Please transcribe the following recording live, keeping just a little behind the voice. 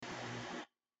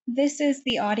This is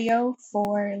the audio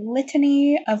for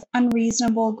Litany of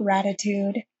Unreasonable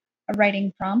Gratitude, a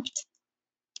writing prompt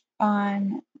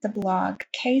on the blog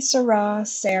Sarah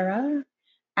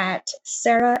at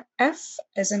Sarah F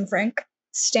as in Frank,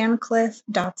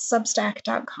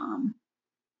 Stancliffe.substack.com.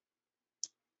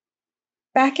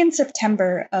 Back in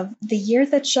September of the year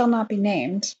that shall not be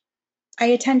named, I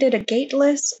attended a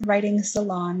gateless writing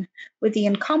salon with the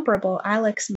incomparable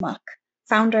Alex Muck,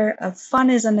 founder of Fun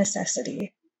is a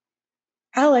Necessity.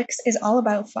 Alex is all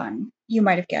about fun, you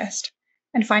might have guessed,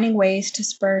 and finding ways to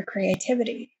spur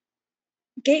creativity.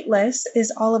 Gateless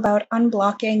is all about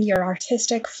unblocking your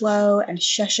artistic flow and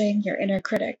shushing your inner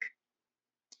critic.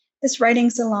 This writing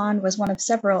salon was one of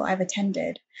several I've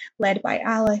attended, led by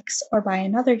Alex or by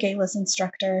another gateless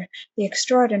instructor, the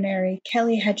extraordinary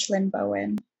Kelly Hedgelin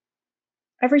Bowen.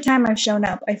 Every time I've shown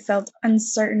up, I felt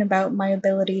uncertain about my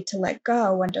ability to let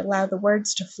go and allow the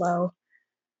words to flow.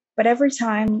 But every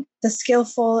time, the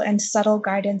skillful and subtle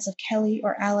guidance of Kelly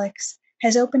or Alex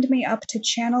has opened me up to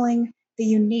channeling the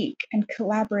unique and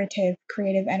collaborative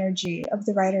creative energy of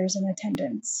the writers in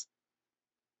attendance.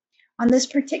 On this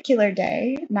particular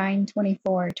day,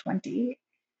 9/24/20,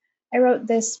 I wrote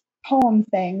this poem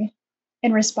thing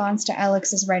in response to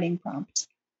Alex's writing prompt,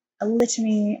 a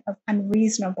litany of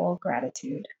unreasonable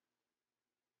gratitude.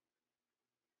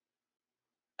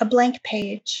 A blank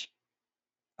page,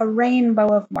 a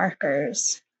rainbow of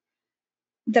markers,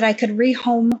 that I could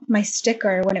rehome my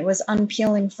sticker when it was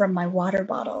unpeeling from my water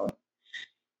bottle,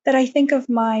 that I think of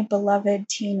my beloved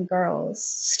teen girls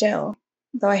still,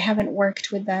 though I haven't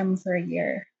worked with them for a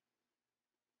year,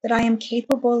 that I am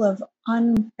capable of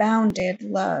unbounded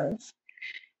love,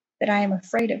 that I am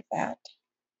afraid of that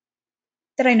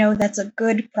I know that's a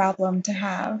good problem to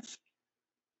have,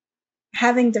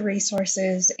 having the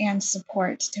resources and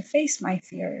support to face my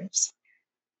fears,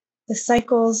 the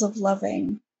cycles of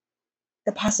loving,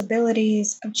 the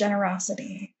possibilities of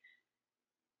generosity,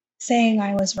 saying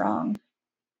I was wrong,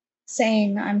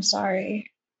 saying I'm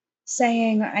sorry,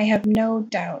 saying I have no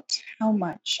doubt how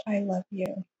much I love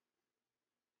you.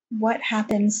 What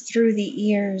happens through the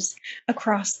ears,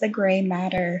 across the gray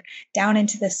matter, down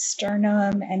into the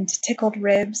sternum and tickled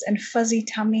ribs and fuzzy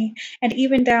tummy, and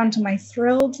even down to my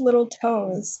thrilled little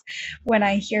toes when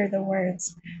I hear the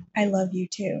words, I love you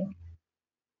too.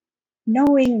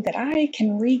 Knowing that I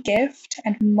can regift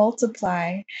and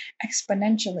multiply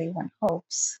exponentially one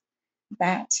hopes,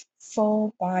 that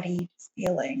full-bodied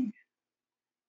feeling.